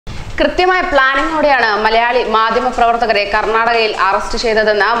കൃത്യമായ പ്ലാനിങ്ങോടെയാണ് മലയാളി മാധ്യമപ്രവർത്തകരെ കർണാടകയിൽ അറസ്റ്റ്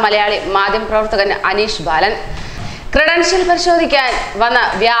ചെയ്തതെന്ന് മലയാളി മാധ്യമപ്രവർത്തകൻ അനീഷ് ബാലൻ. ക്രെഡൻഷ്യൽ പരിശോധിക്കാൻ വന്ന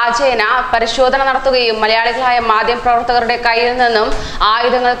വ്യാജേന പരിശോധന നടത്തുകയും മലയാളികളായ മാധ്യമപ്രവർത്തകരുടെ കയ്യിൽ നിന്നും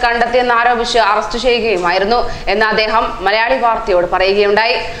ആയുധങ്ങൾ കണ്ടെത്തിയെന്നാരോപിച്ച് അറസ്റ്റ് ചെയ്യുകയുമായിരുന്നു എന്ന് അദ്ദേഹം മലയാളി വാർത്തയോട്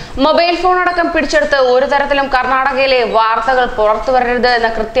പറയുകയുണ്ടായി. മൊബൈൽ ഫോൺ അടക്കം പിടിച്ചെടുത്ത് ഒരു തരത്തിലും കർണാടകയിലെ വാർത്തകൾ പുറത്തുവരരുത്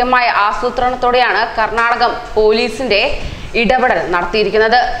എന്ന കൃത്യമായ ആസൂത്രണത്തോടെയാണ് കർണാടകം പോലീസിന്റെ ഇടപെടൽ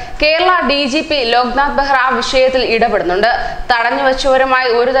നടത്തിയിരിക്കുന്നത്. കേരള DGP ലോക്നാഥ് ബെഹ്റ വിഷയത്തിൽ ഇടപെടുന്നുണ്ട്. തടഞ്ഞുവെച്ചവരുമായി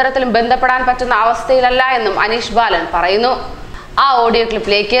ഒരു തരത്തിലും ബന്ധപ്പെടാൻ പറ്റുന്ന അവസ്ഥയിലല്ല എന്നും അനീഷ് ബാലൻ പറയുന്നു. ആ ഓഡിയോ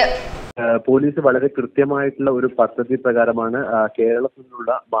ക്ലിപ്പിലേക്ക്. പോലീസ് വളരെ കൃത്യമായിട്ടുള്ള ഒരു പദ്ധതി പ്രകാരമാണ് കേരളത്തിൽ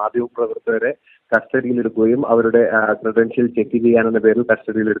നിന്നുള്ള മാധ്യമപ്രവർത്തകരെ കസ്റ്റഡിയിലെടുക്കുകയും അവരുടെ ക്രെഡൻഷ്യൽ ചെക്ക് ചെയ്യാനെന്ന പേരിൽ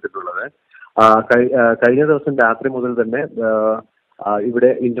കസ്റ്റഡിയിലെടുത്തിട്ടുള്ളത്. കഴിഞ്ഞ ദിവസം രാത്രി മുതൽ തന്നെ ഇവിടെ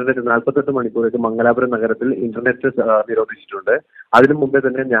ഇന്റർനെറ്റ് 48 മണിക്കൂറേക്ക് മംഗലാപുരം നഗരത്തിൽ ഇന്റർനെറ്റ് നിരോധിച്ചിട്ടുണ്ട്. അതിനു മുമ്പേ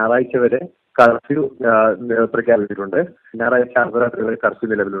തന്നെ ഞായറാഴ്ച വരെ കർഫ്യൂ പ്രഖ്യാപിച്ചിട്ടുണ്ട്. ഞായറാഴ്ച അർദ്ധരാത്രി വരെ കർഫ്യൂ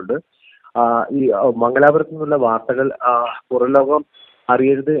നിലവിലുണ്ട്. ഈ മംഗലാപുരത്തു നിന്നുള്ള വാർത്തകൾ പുറംലോകം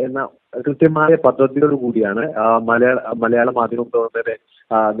അറിയരുത് എന്ന കൃത്യമായ പദ്ധതിയോട് കൂടിയാണ് മലയാള മാധ്യമ പ്രവർത്തകരെ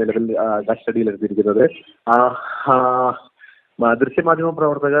നിലവിൽ കസ്റ്റഡിയിലെടുത്തിരിക്കുന്നത്. ദൃശ്യമാധ്യമ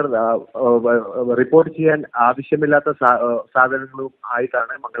പ്രവർത്തകർ റിപ്പോർട്ട് ചെയ്യാൻ ആവശ്യമില്ലാത്ത സാധനങ്ങളും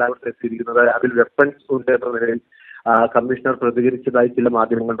ആയിട്ടാണ് മംഗലാപുരത്ത് എത്തിയിരിക്കുന്നത്. അതിൽ വെപ്പൺസ് ഉണ്ട് എന്ന നിലയിൽ കമ്മീഷണർ പ്രതികരിച്ചതായി ചില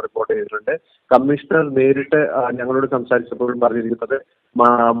മാധ്യമങ്ങൾ റിപ്പോർട്ട് ചെയ്തിട്ടുണ്ട്. കമ്മീഷണർ നേരിട്ട് ഞങ്ങളോട് സംസാരിച്ചപ്പോഴും പറഞ്ഞിരിക്കുന്നത്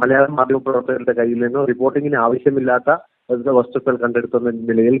മലയാളം മാധ്യമ പ്രവർത്തകരുടെ കയ്യിൽ നിന്ന് റിപ്പോർട്ടിങ്ങിന് ആവശ്യമില്ലാത്ത വസ്തുക്കൾ കണ്ടെടുത്തുന്ന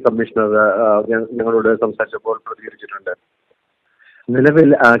നിലയിൽ കമ്മീഷണർ ഞങ്ങളോട് സംസാരിച്ചപ്പോൾ പ്രതികരിച്ചിട്ടുണ്ട്.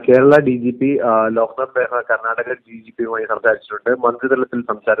 നിലവിൽ കേരള DGP ലോക്നാഥ് ബെഹ്റ കർണാടക DGPയുമായി സംസാരിച്ചിട്ടുണ്ട്. മന്ത്രിതലത്തിൽ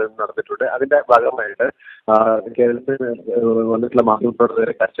സംസാരം നടത്തിയിട്ടുണ്ട്. അതിന്റെ ഭാഗമായിട്ട് കേരളത്തിൽ വന്നിട്ടുള്ള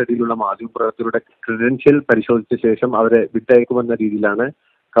മാധ്യമപ്രവർത്തകരെ കസ്റ്റഡിയിലുള്ള മാധ്യമപ്രവർത്തകരുടെ ക്രെഡൻഷ്യൽ പരിശോധിച്ച ശേഷം അവരെ വിട്ടയക്കുമെന്ന രീതിയിലാണ്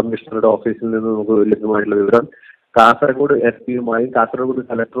കമ്മീഷണറുടെ ഓഫീസിൽ നിന്ന് നമുക്ക് ലഭ്യമായിട്ടുള്ള വിവരം. കാസർഗോഡ് SP-യുമായും കാസർഗോഡ്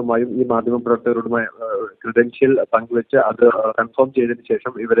കലക്ടറുമായും ഈ മാധ്യമപ്രവർത്തകരുമായി ക്രെഡൻഷ്യൽ പങ്കുവെച്ച് അത് കൺഫേം ചെയ്തതിനു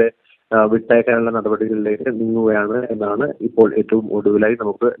ശേഷം ഇവരെ വിട്ടയക്കാനുള്ള നടപടികളിലേക്ക് നീങ്ങുകയാണ് എന്നാണ് ഇപ്പോൾ ഏറ്റവും ഒടുവിലായി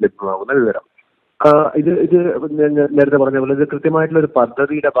നമുക്ക് ലഭ്യമാകുന്ന വിവരം. ഇത് നേരത്തെ പറഞ്ഞ പോലെ ഇത് കൃത്യമായിട്ടുള്ള ഒരു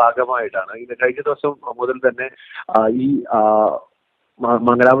പദ്ധതിയുടെ ഭാഗമായിട്ടാണ്. ഇത് കഴിഞ്ഞ ദിവസം മുതൽ തന്നെ ഈ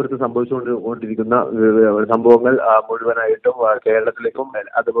മംഗലാപുരത്ത് സംഭവിച്ചുകൊണ്ടിരിക്കുന്ന സംഭവങ്ങൾ മുഴുവനായിട്ടും കേരളത്തിലേക്കും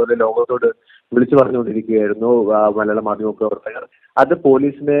അതുപോലെ ലോകത്തോട് വിളിച്ചു പറഞ്ഞുകൊണ്ടിരിക്കുകയായിരുന്നു മലയാള മാധ്യമ പ്രവർത്തകർ. അത്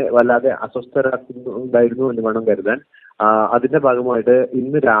പോലീസിനെ വല്ലാതെ അസ്വസ്ഥരാക്കുന്നുണ്ടായിരുന്നു എന്ന് വേണം കരുതാൻ. അതിന്റെ ഭാഗമായിട്ട്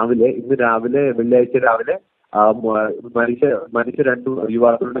ഇന്ന് രാവിലെ വെള്ളിയാഴ്ച രാവിലെ മരിച്ച 2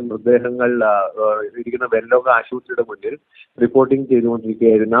 യുവാക്കളുടെ മൃതദേഹങ്ങൾ ഇരിക്കുന്ന വെല്ലോക ആശുപത്രിയുടെ മുന്നിൽ റിപ്പോർട്ടിംഗ്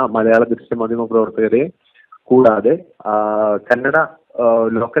ചെയ്തുകൊണ്ടിരിക്കുകയായിരുന്ന മലയാള ദൃശ്യമാധ്യമ പ്രവർത്തകരെ കൂടാതെ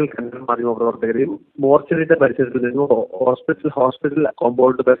ലോക്കൽ കന്നഡ മാധ്യമ പ്രവർത്തകരെയും മോർച്ചറിയുടെ പരിസരത്തിൽ നിന്നും ഹോസ്പിറ്റൽ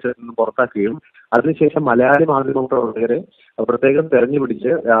കോമ്പൗണ്ട് പരിസരത്തിൽ നിന്നും പുറത്താക്കുകയും അതിനുശേഷം മലയാളി മാധ്യമ പ്രവർത്തകരെ പ്രത്യേകം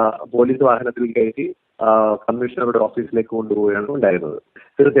തെരഞ്ഞുപിടിച്ച് പോലീസ് വാഹനത്തിൽ കയറ്റി കമ്മീഷണറുടെ ഓഫീസിലേക്ക് കൊണ്ടുപോവുകയാണ് ഉണ്ടായിരുന്നത്.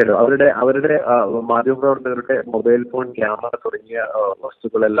 തീർച്ചയായിട്ടും അവരുടെ മാധ്യമപ്രവർത്തകരുടെ മൊബൈൽ ഫോൺ, ക്യാമറ തുടങ്ങിയ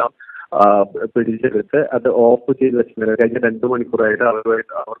വസ്തുക്കളെല്ലാം പിടിച്ചെടുത്ത് അത് ഓഫ് ചെയ്ത് വെച്ചിട്ടുണ്ട്. കഴിഞ്ഞ 2 മണിക്കൂറായിട്ട്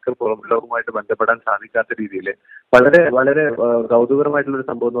അവർക്ക് പുറംലോകവുമായിട്ട് ബന്ധപ്പെടാൻ സാധിക്കാത്ത രീതിയിൽ വളരെ വളരെ കൗതുകരമായിട്ടുള്ള ഒരു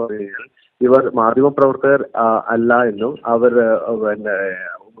സംഭവം എന്ന് പറഞ്ഞു കഴിഞ്ഞാൽ ഇവർ മാധ്യമപ്രവർത്തകർ അല്ല എന്നും അവർ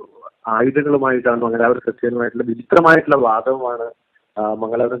ആയുധങ്ങളുമായിട്ടാണ് മംഗലാപുരം കൃത്യമായിട്ടുള്ള വിചിത്രമായിട്ടുള്ള വാദവുമാണ്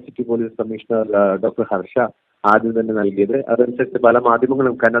Mangalapuram city police commissioner doctor Harsh ആദ്യം തന്നെ നൽകിയത്. അതനുസരിച്ച് പല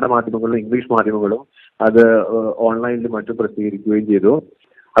മാധ്യമങ്ങളും, കന്നഡ മാധ്യമങ്ങളും ഇംഗ്ലീഷ് മാധ്യമങ്ങളും അത് ഓൺലൈനിൽ മറ്റും പ്രസിദ്ധീകരിക്കുകയും ചെയ്തു.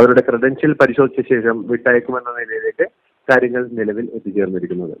 അവരുടെ ക്രെഡൻഷ്യൽ പരിശോധിച്ച ശേഷം വിട്ടയക്കുമെന്ന നിലയിലേക്ക് കാര്യങ്ങൾ നിലവിൽ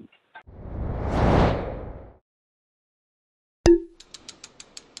എത്തിച്ചേർന്നിരിക്കുന്നത്.